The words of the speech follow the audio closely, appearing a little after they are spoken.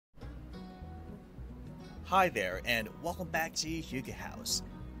Hi there, and welcome back to Hugo House.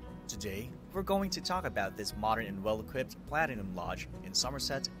 Today, we're going to talk about this modern and well-equipped Platinum Lodge in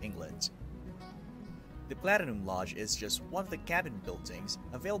Somerset, England. The Platinum Lodge is just one of the cabin buildings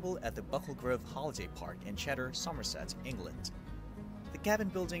available at the Bucklegrove Holiday Park in Cheddar, Somerset, England. The cabin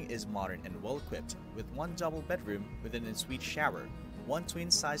building is modern and well-equipped, with one double bedroom with an ensuite shower, one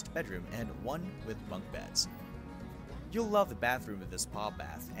twin-sized bedroom, and one with bunk beds. You'll love the bathroom with the spa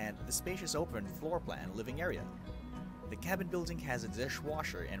bath and the spacious open floor plan living area. The cabin building has a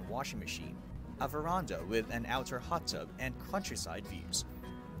dishwasher and washing machine, a veranda with an outer hot tub, and countryside views.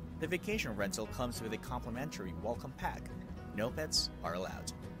 The vacation rental comes with a complimentary welcome pack. No pets are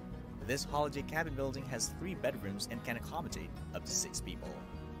allowed. This holiday cabin building has 3 bedrooms and can accommodate up to 6 people.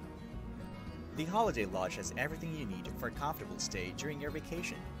 The Holiday Lodge has everything you need for a comfortable stay during your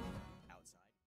vacation.